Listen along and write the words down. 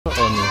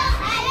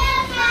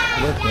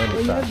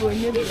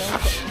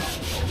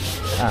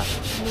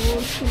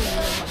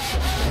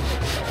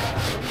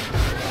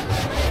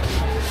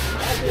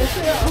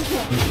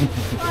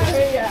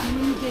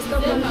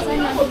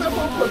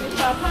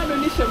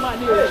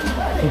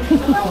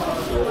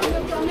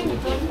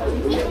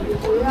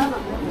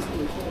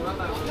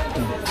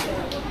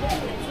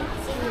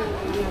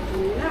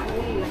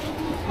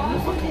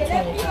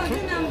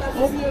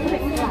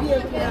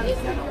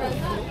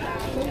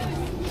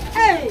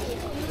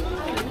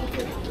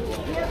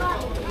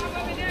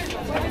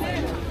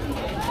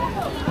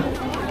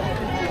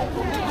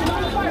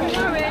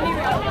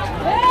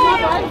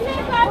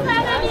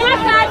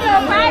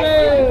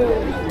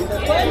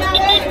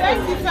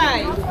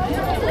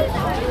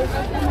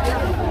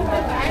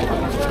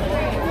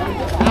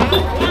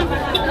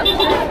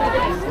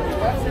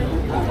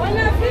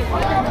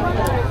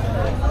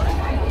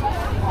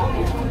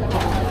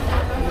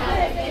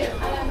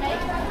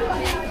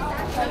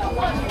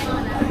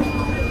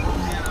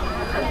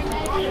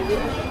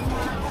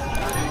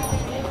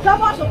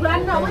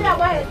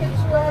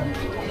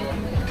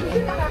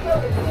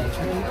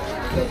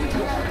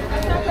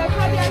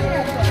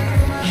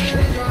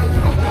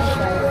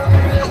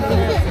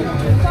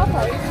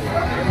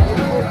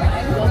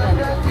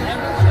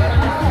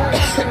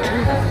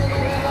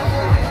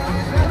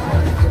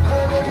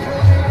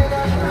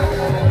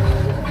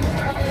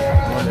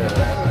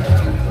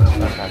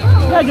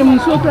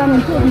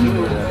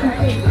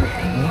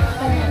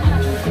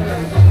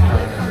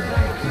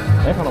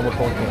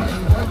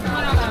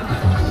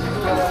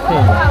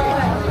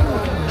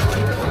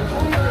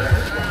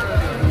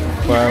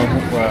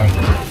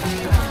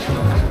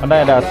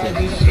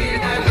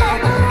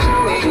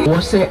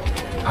What's it?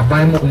 I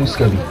buy more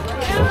muscally.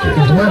 Okay.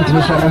 It's one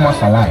to show my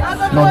salai.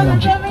 No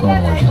moji.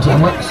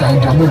 Jama say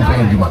jamu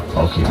benjuma.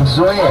 Okay.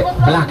 Zoe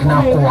black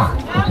na kwa.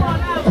 Okay.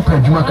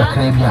 Open juma ka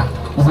krebia.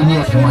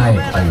 Ubeni juma e.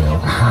 Ayo.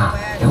 Ha.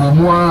 E mo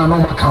mo no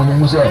makamu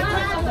mu say.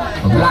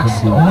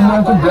 Blacks.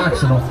 Mo ko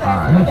blacks no.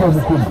 Mo ko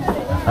buku.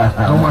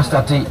 No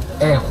master T.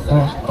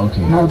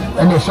 Okay. No,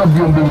 and they shop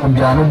you be on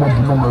the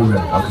no more.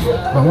 Okay.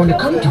 But when they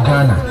come to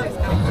Ghana,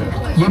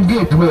 you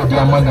get to where they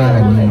are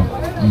Ghana,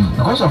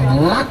 because of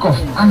the lack of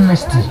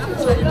honesty.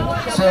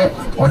 Say,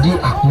 or the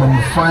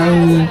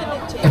fine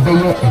a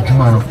bayer a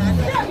jumano.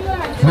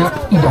 Now,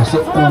 either say,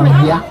 oh,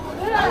 yeah,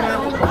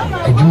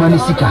 a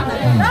jumanisika,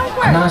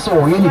 and I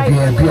saw any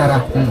beer,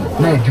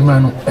 na a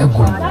jumano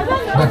ego.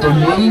 But a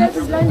lady,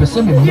 the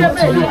same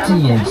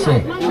tea and say,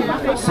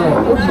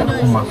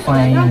 oh, my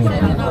fine.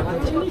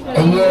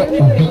 A year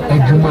would be a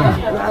juma.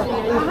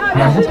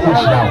 Now, who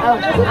push down?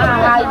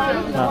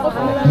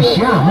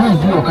 Michelle, my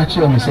dear, catch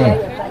me say.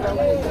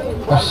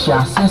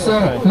 Osha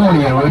says, no,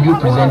 you're a radio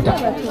presenter.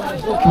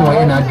 No,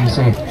 and I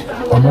say,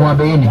 or no, I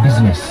be any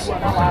business.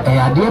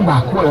 A dear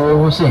back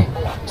where say,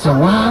 so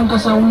one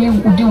casa we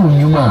would do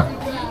you, ma.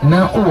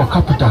 Now, oh,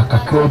 capital,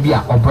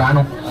 Cacrobia, or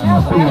Brano,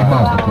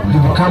 you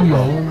become your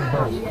own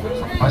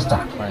pastor.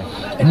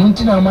 And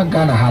into our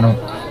Ghana, Hano,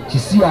 to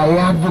see I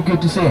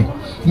advocate to say,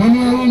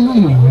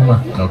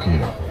 okay.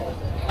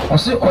 I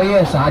say, oh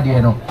yes, I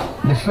did know.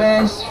 The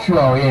first few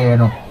hours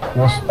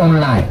was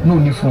online, no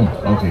new phone.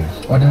 Okay.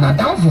 Or the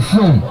down for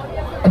phone,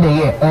 and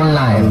they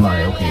online.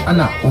 Okay. And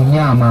now,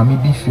 Onyama,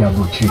 maybe fear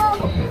about you.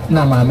 Okay.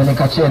 Now, my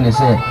American chain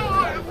say,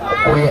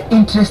 oh, you're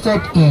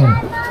interested in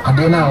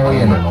Adena, oh,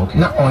 yeah, okay.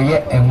 Now, oh,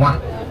 yeah, and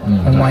what?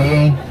 And why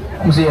ain't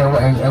who say,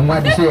 and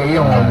what they say,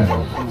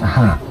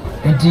 aha.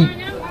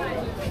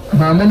 And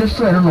my many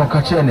friend no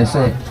catch and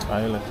say,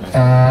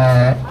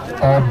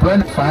 or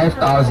burn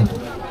 5,000.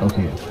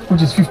 Okay.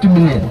 Which is 50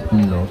 million.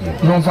 Okay.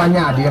 No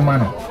fanya dear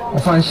man. Or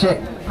fan share.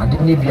 I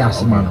didn't need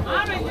bias man.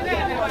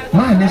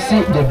 Man, they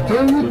say the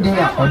very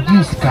day or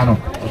this cano.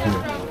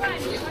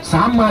 Okay.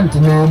 Some month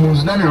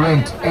names not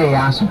rent a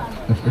asu.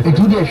 It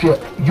would be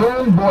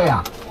young boy.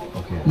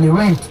 Okay. The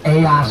rent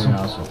a asu.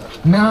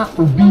 Now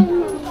would be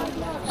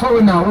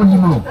foreigner only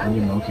more.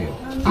 Okay.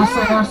 As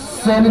I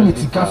sending it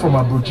to from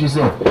my brother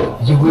say,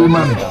 you will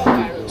money.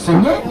 Say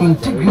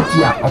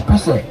integrity or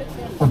person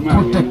or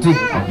protected.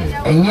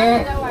 And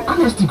yeah.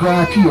 Honesty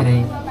ground here,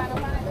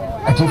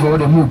 I think for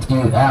the mood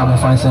here, I am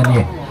fine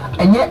here.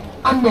 And yet,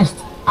 honest,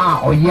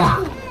 or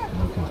yeah,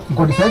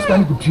 because the sense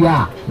can put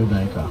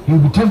you'll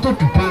be tempted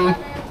to pay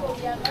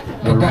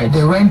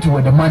the rent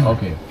with the money.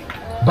 Okay.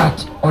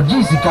 But, or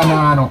this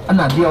canano,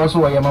 and I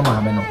also a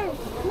mamma.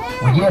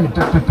 We hear the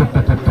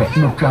pepper,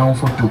 no crown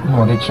for two,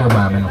 no, the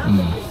chairman.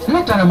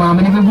 Later, a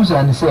mamma,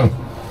 and say,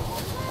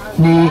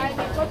 the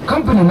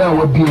company now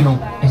will be,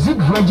 is it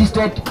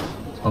registered?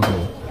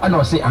 Okay. I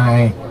know, say,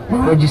 I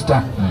register.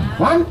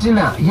 One thing,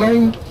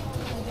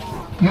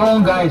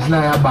 young guys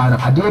now,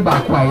 a day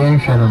back, why I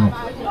ain't sharing.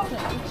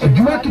 If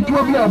you want to be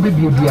a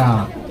baby,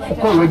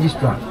 call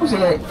registrar. Who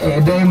say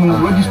a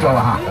dame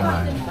registrar?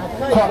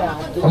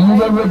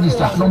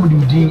 Register, nobody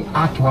will do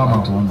at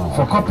one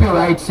for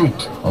copyright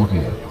sake.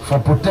 Okay. For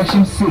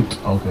protection sake.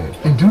 Okay.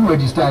 And do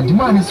register, the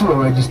man is so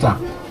register.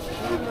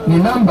 The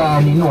number,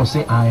 and you know,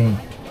 say, I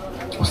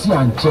see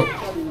and check.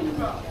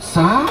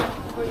 Sir,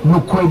 no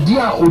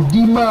kwadia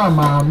odima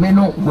maame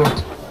no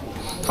with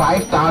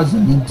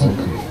 5,000 inti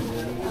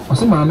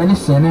ose maame ne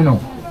sene no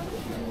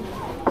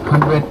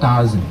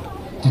 100,000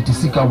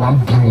 titisika 1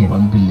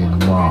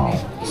 billion wow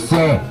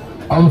say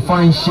on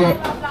fan share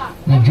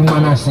ni juma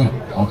na se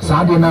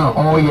saade na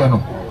oye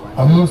no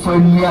omo fa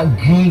nua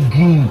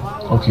green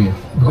okay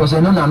because I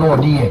know na no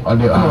dey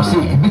no say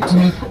e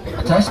bitimi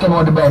task na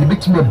ode ba e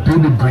bitimi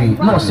baby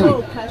no say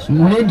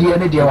ne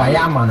dey wa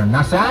ya ma no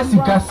na sa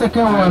sika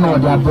second one no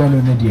dey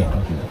abelo ne dey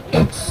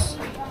it's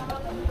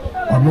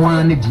ono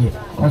an dey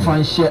on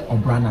fan share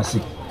obra na se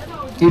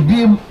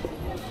ebiem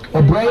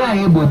obra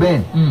ya ebo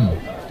ben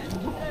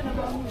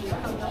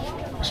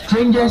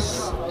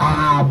strangers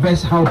are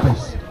best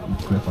helpers.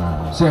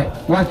 Say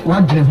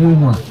what dream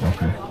home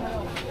okay.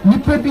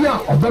 Nipa bia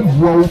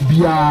obebua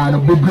obia no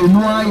bebre no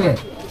aye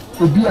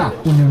obia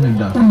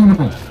unimida.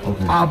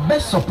 Okay. Our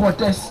best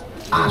supporters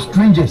are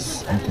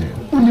strangers. Okay.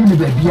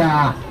 Unimida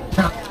bia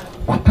na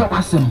wape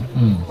wasem.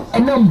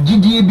 Enam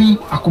gidie bi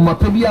akoma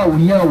pe bia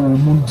onya wo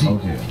mundi.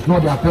 Okay. No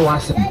dey ape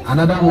wasem.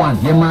 Another one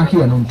yema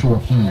here no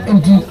nto.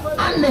 Enti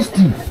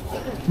honesty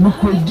no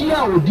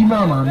kwadia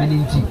odima ma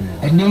meninti.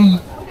 Enei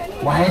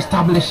why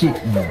establish it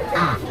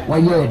why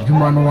you do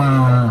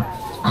manwa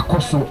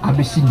akoso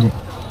abesinde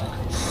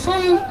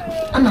say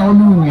ana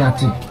onu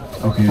nwiate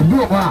okay obi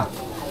wa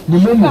ni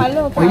memo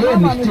oye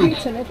mistake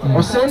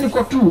o say ni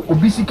kotu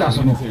obisika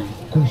so no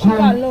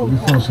kunkuro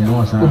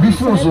obi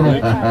fonso no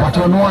but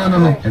ono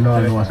ano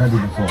no wasadi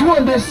before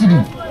 200 cedi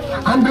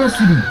 100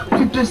 cedi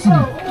 50 cedi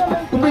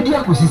obedi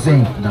akosi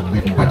say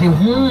but the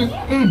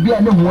bia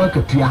ne ho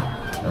akatua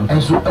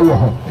enso ewo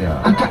ho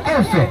anka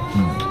efe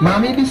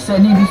maami bi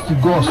send this to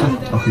go so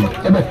okay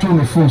ebe to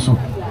me phone so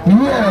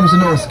me am say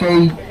no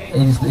sky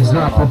is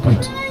not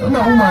appropriate na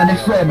woman dey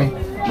frame me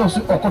no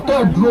so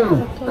okoto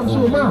draw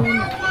so ma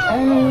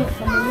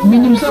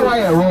minim say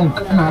why wrong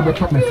na I be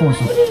to me phone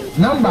so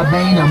number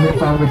ben na me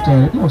fa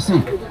return no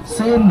say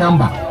same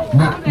number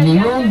na ni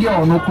young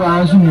girl no kwa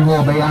anzu mi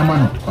ho be ya ma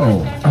no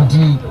oh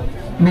ndi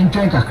me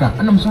ntwen kakra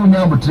anam so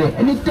nya botre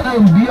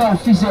anytime be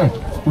officer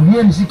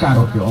obi ni sika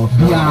ro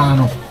bia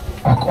no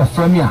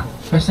oframe a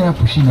person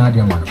pushing na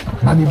dia man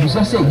na me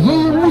bisa say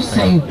ye mu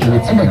say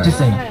e na ti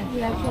say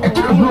e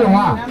ti bro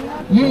ha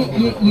ye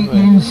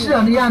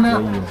insira ya na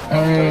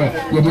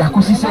ye dia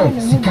akosi say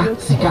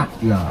sika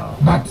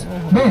but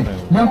man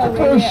na ko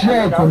pon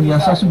share kon ya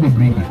sasu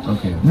bebre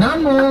okay na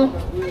no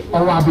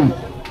owabe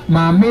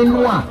ma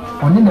menu a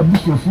oni na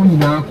bushefo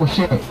nyina ko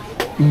share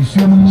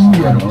insuo mu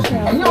ye no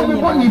enye o me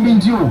boni bi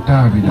nti o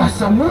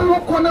basa wo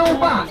ko na wo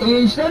ba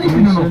insira ni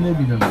bi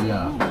no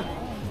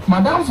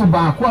madam for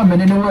ba ko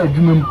amene ne wa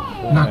adwumam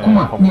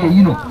nakuma ne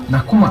yino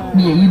nakuma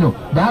ne yino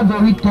that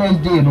very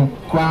Thursday no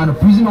kwa no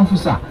prison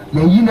officer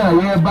ye yina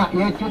ye ba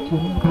ye tetu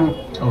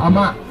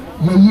ama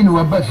ye yino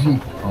wa ba fi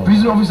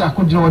prison officer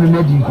ko dina woni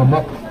medi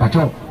nkomo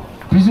pato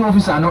prison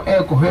officer no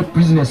e ko he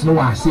prisoners no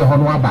wa ase ho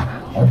no aba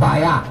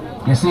obaya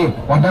ye say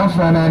wadam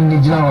frana ni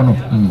jira hono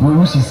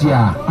wo usisi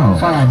a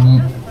fire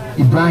ni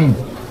Ibrahim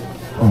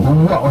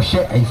owo o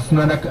share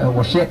ifuna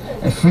o share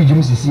a fridge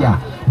musisi a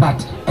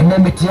but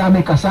ememetia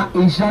me kasa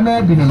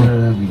inshana bi no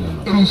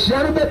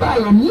inshana be ba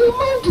ye ni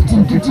man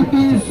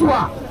kiti so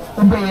a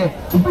obeye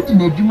obiti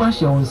na adwuma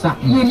hye onsa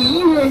ye ni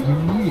yiwe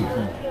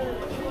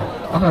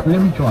okay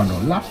let me try no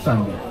last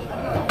time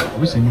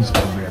we seen this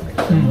program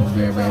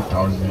very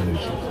 1,000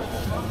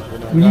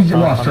 we need to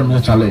know from the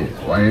challenge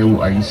why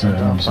I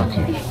said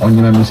okay on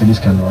you know this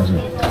kind of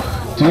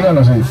today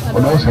I say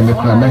on also the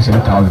plan say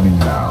 1,000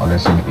 now or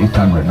let's say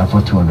 800 now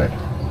for 200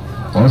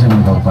 also the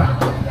papa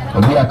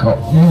obi aka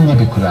nyi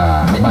bi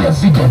kura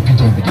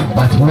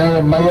but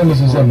my own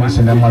is say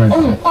missing the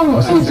money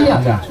oh see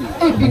ya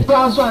e big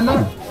class one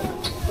now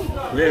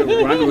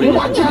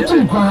what you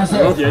do class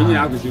okay yin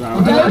akusi wa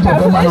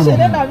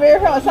na very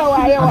well so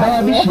why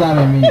I be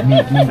share me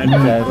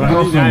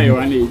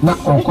na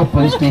on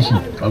police station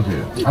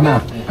okay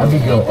ana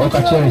abigail o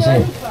ka chere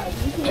say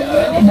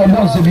mo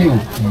don se bi o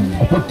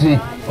opotre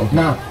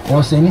na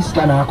o se ni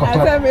scan akoto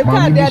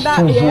ma ni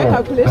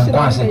calculation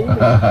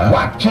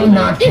wa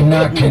china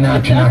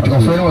o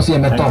fe o se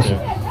metof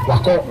wa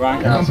ko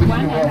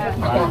company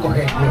wa ko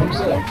he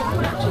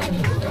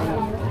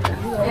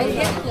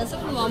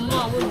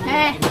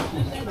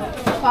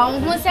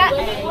phòng mua sách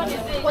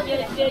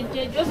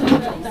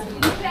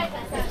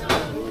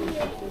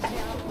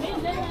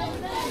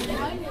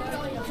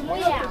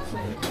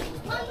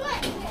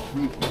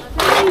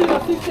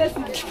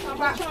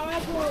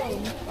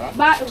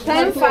ba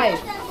 10-5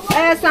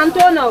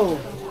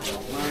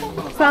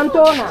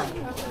 Santona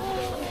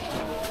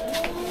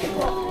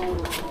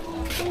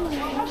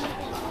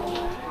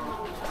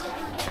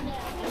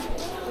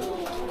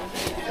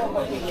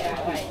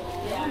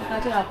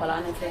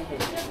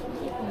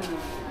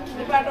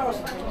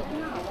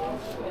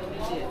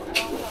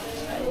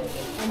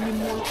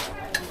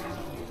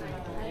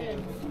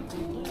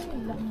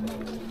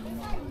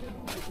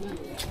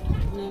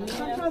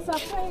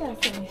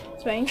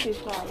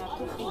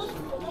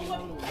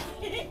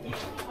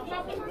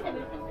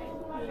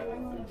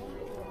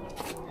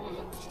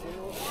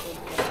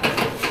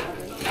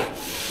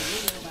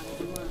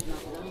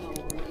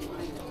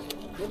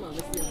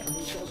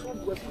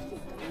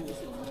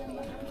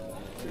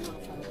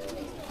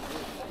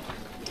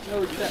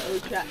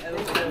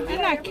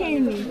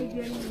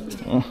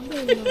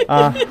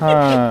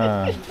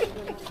Aha.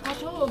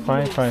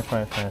 Fine.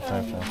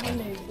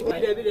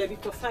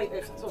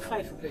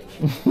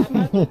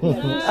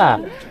 Ah,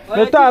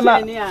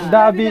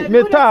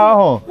 meta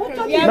ho.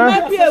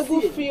 Yeah, be a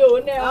good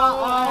feel now.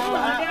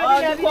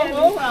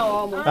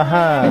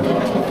 Aha.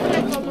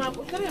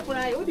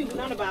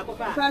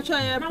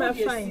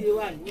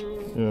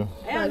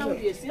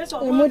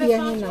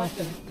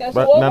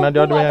 But none of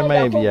the other way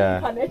maybe yeah.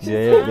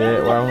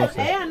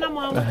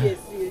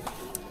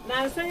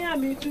 Now say I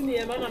meet you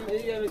near man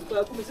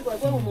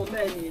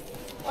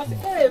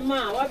hey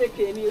ma what the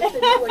kenny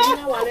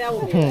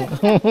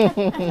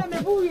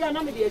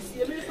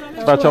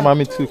but your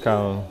mommy too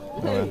can.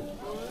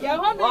 Yeah,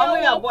 one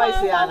boys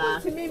here.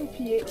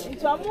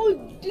 It's a mood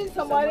in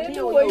somewhere in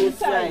the way you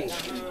say.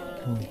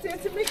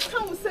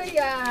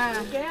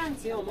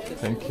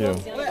 Thank you.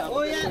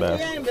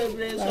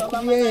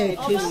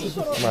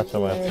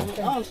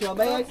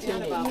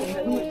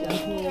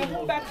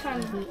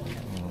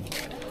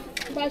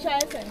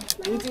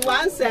 It's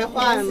one second,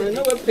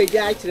 no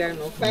pediatric,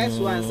 no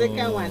first one,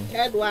 second one,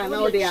 third one,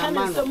 now they are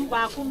man. Third one,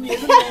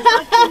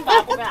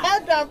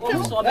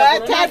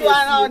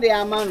 now they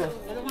are man.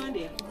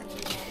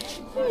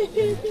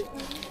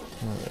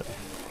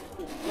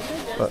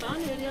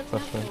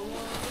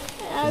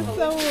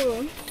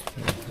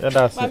 Yeah,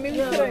 that's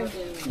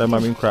it. The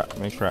mommy crack,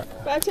 me crack.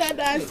 That's it.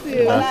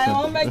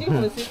 I'm making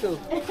a sister.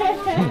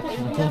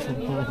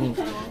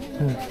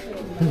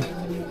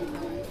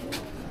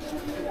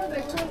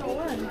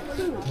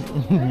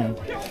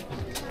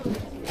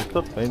 It's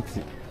not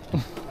fancy.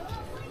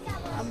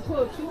 I'm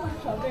told too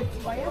much of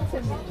it by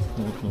accident.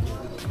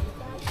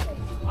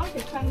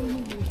 Okay, can you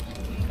move?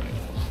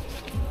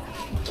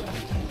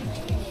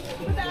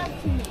 Good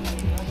afternoon.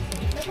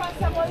 The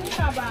pastor was in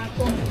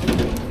tobacco.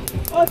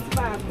 Oh,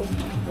 tobacco.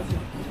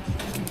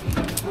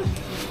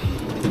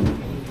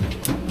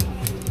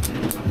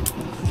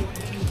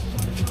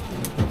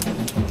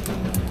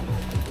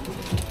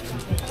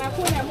 And I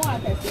put them more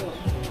at the door.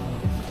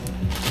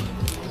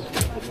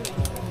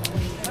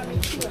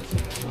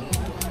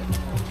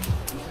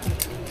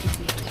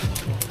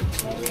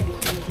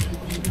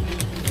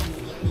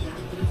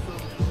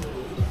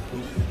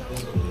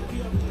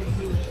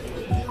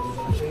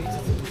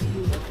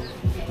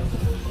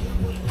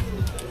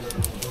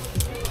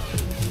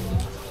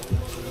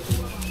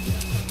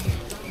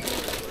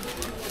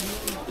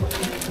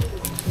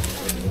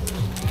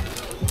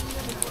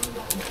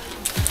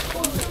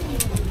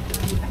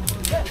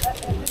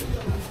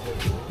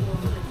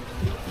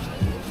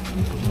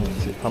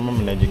 I'm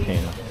an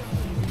educator.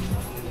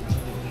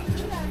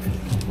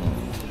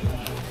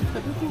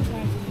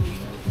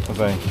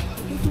 Okay.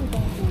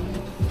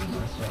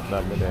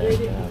 That be there. I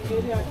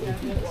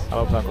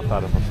don't think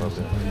I'll for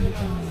something.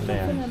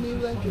 There.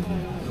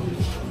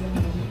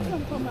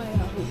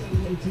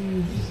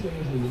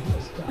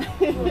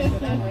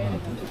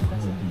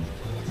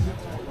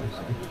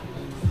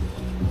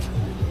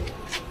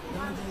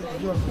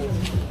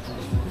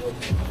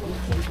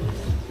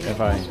 If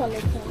I.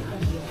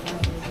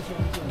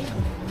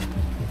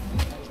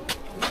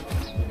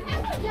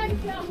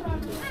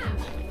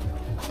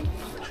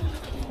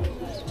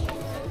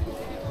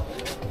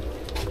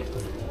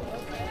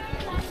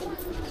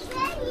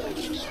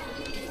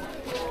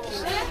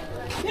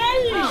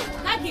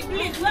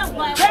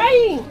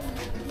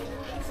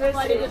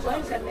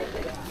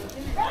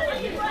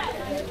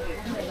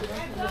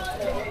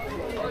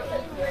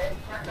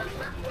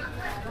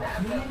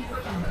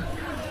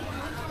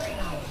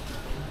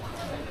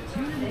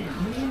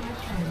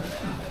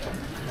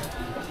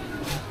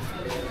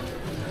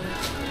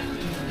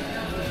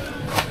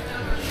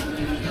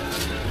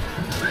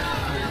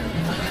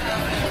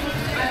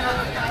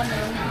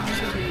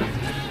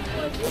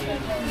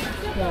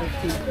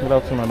 Good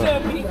afternoon,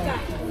 madam.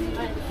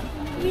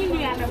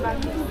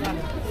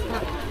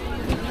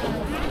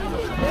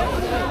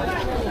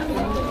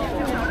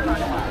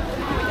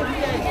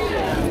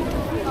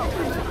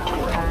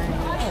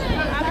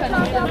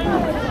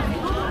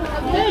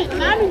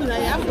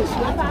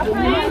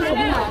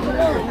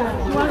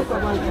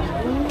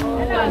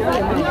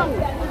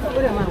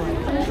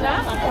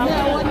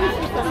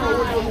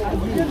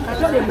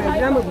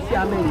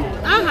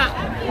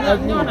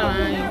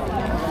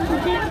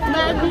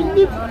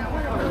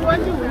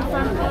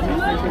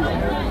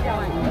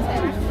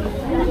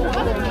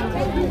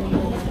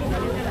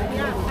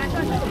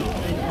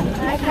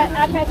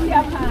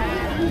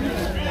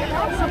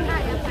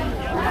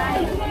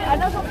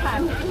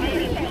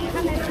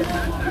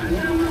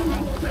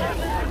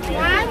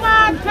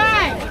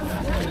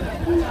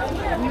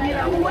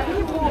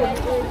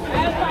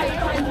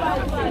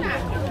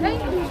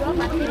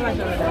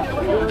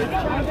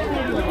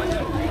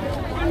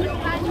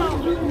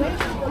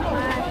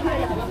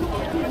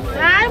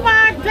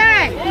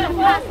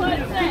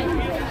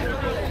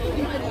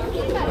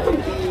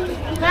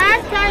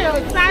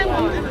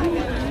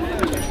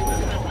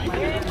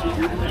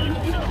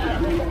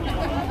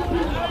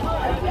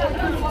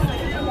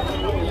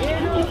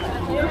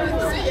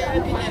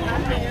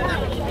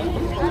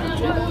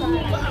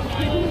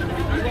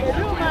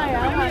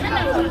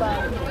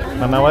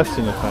 And I was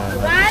in the fire.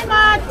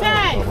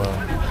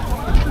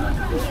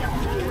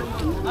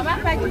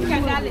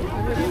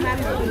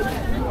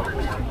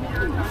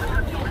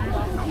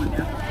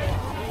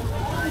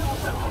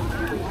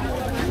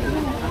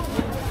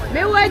 Me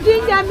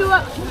wajin ya me wa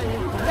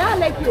ya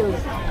like you.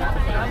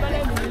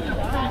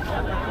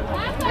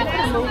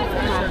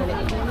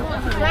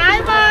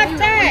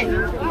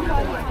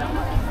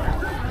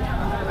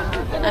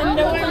 And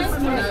the ones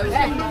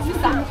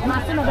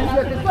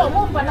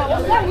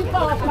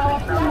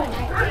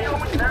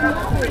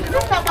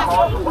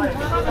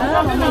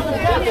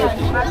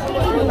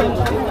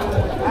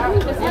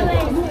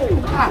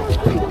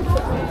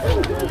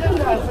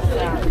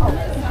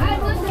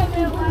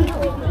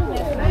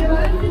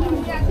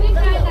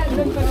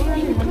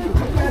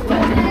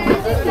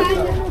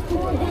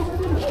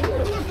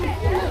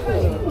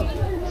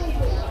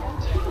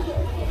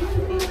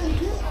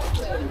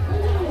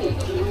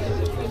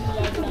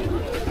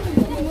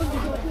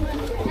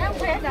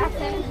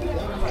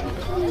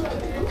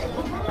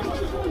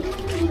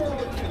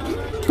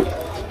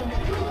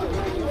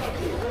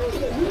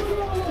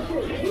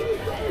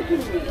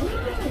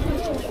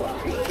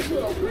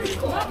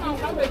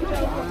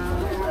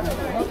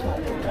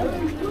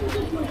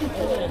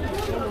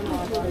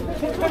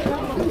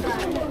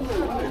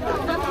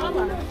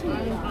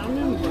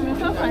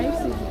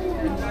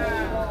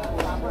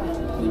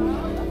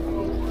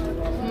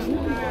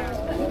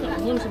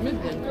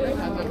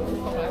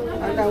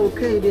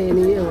okay then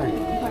anyway.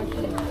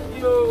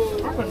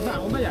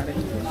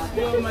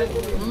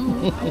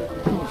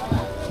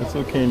 It's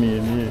okay,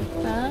 near.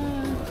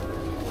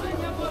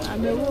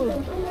 I'm a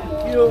woman.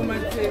 You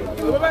might say,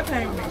 over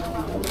time.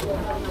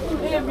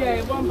 Maybe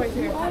I won't buy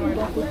it.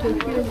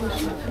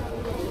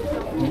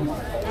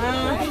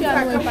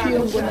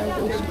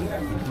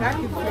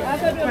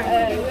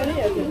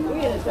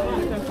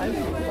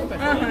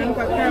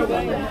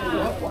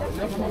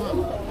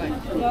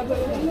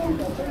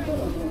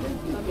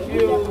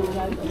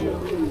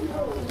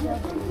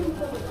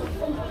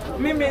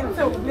 Mimi,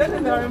 so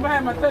doesn't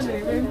remember my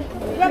name.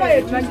 What are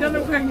you trying to do?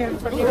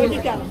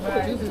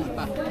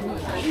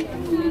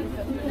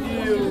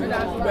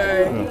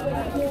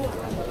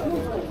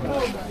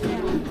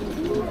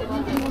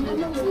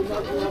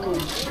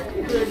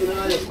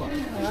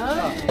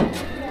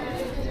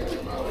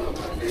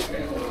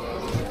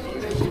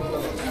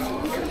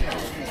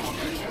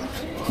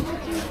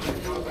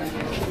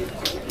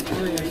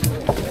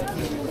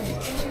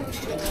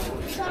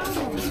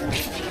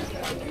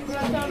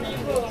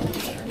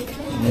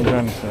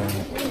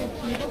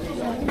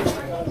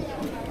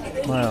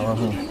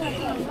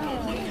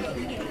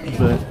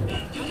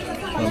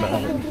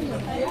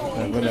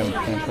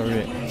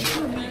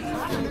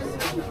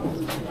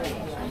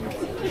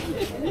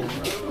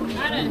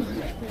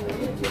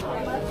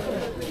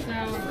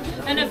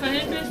 And if I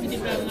had to see the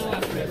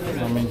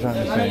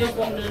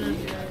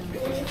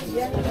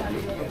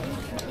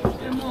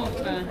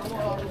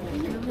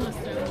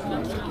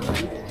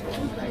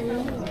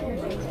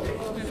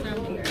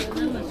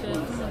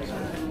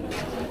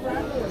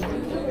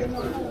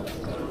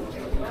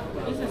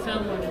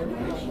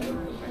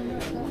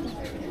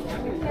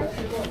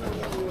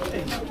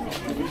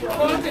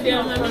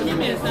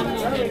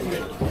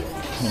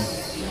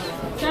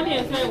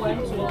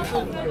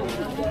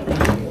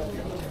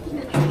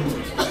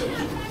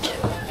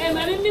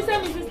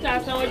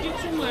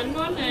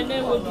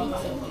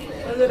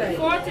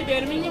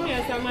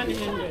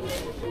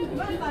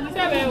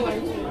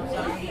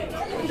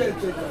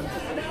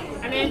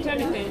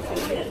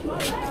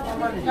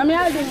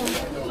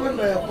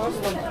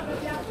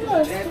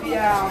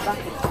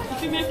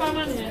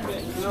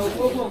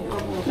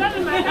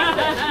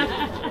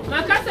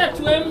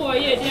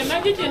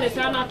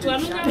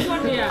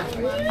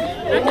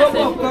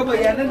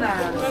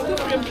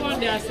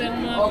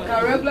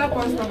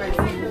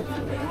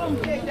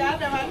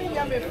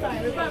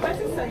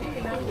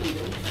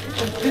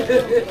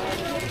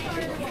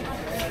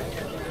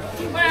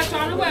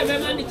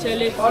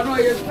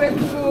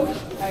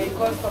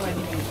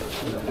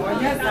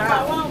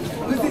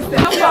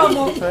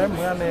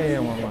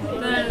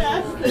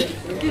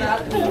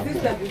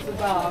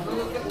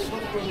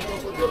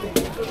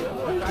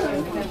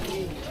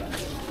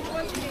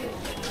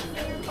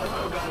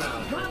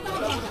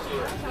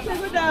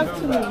Good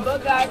afternoon.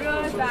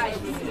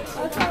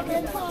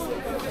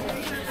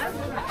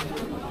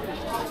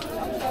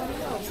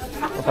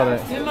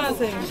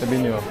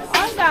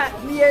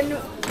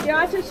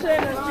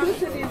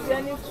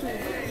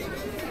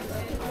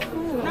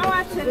 Now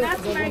I said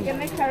that's my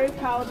gonna carry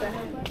powder.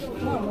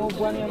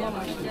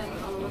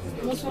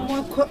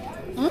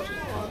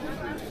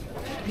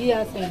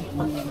 BSN.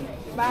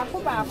 Baako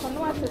no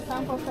what is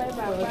sample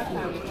fiber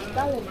baka.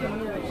 Garlic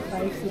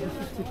 5 cities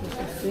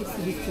 50%, 6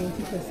 cities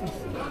 20%.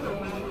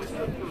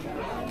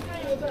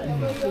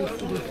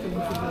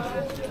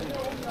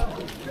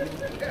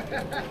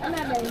 And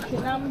then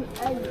kinam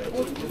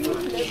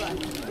flavor.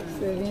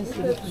 7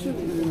 cities.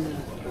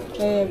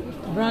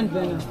 Brand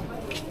banner.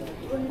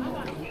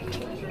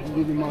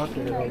 Sunyani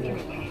Market.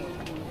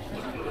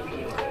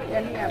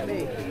 Yani abe.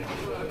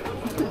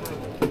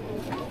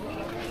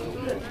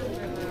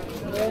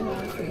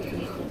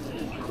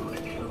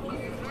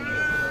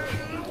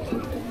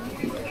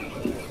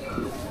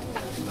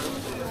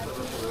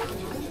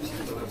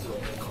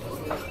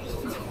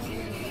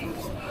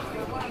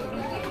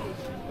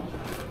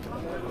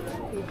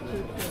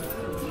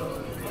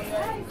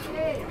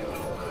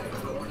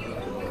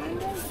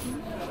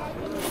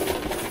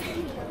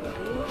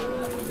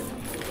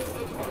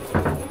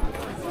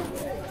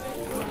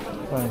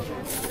 Fine.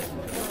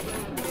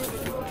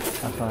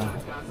 Fine.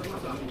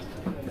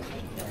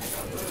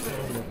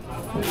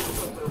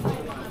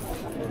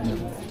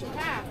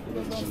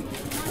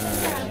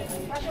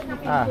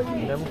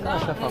 Them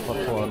can't have a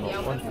phone.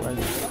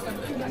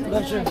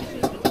 That's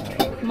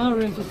right.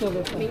 Maroon to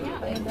silver.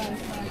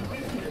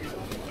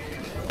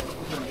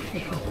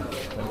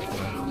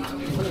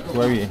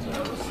 Where are you?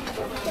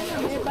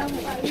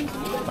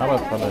 How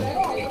about for them?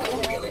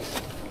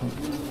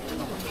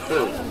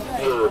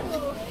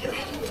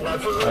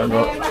 I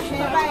got.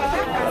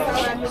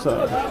 So.